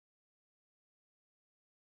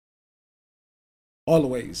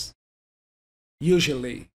always,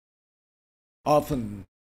 usually, often,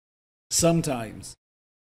 sometimes,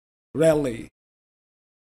 rarely,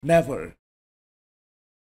 never.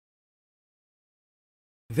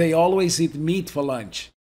 They always eat meat for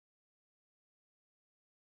lunch.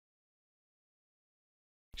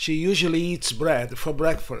 She usually eats bread for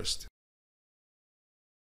breakfast.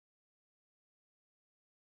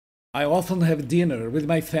 I often have dinner with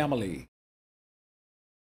my family.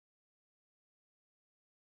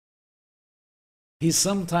 He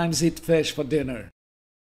sometimes eats fish for dinner.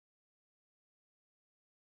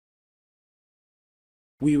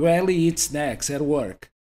 We rarely eat snacks at work.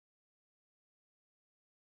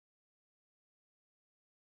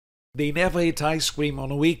 They never eat ice cream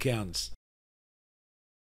on weekends.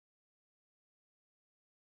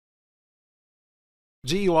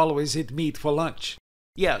 Do you always eat meat for lunch?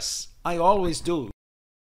 Yes, I always do.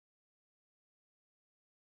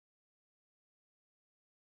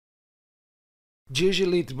 Do you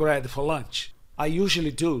usually eat bread for lunch? I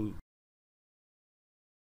usually do.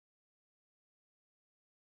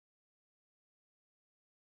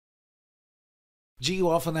 Do you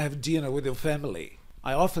often have dinner with your family?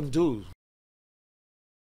 I often do.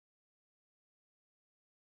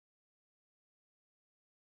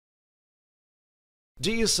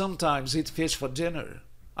 Do you sometimes eat fish for dinner?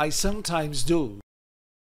 I sometimes do.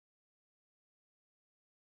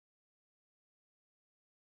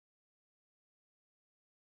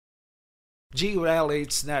 Do you rarely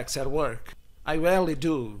eat snacks at work? I rarely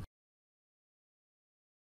do.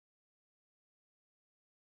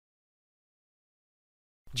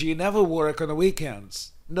 Do you never work on the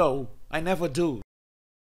weekends? No, I never do.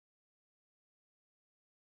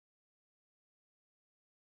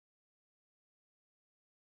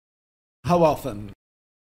 How often?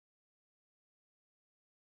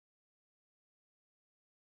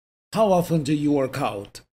 How often do you work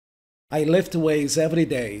out? I lift weights every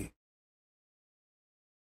day.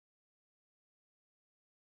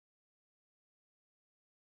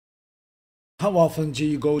 How often do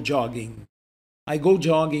you go jogging? I go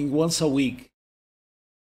jogging once a week.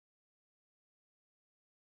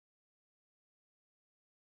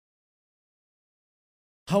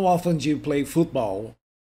 How often do you play football?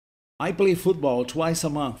 I play football twice a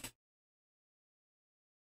month.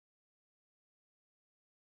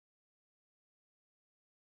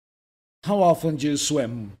 How often do you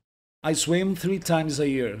swim? I swim 3 times a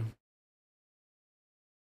year.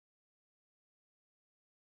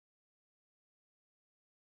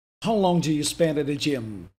 How long do you spend at the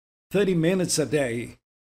gym? 30 minutes a day.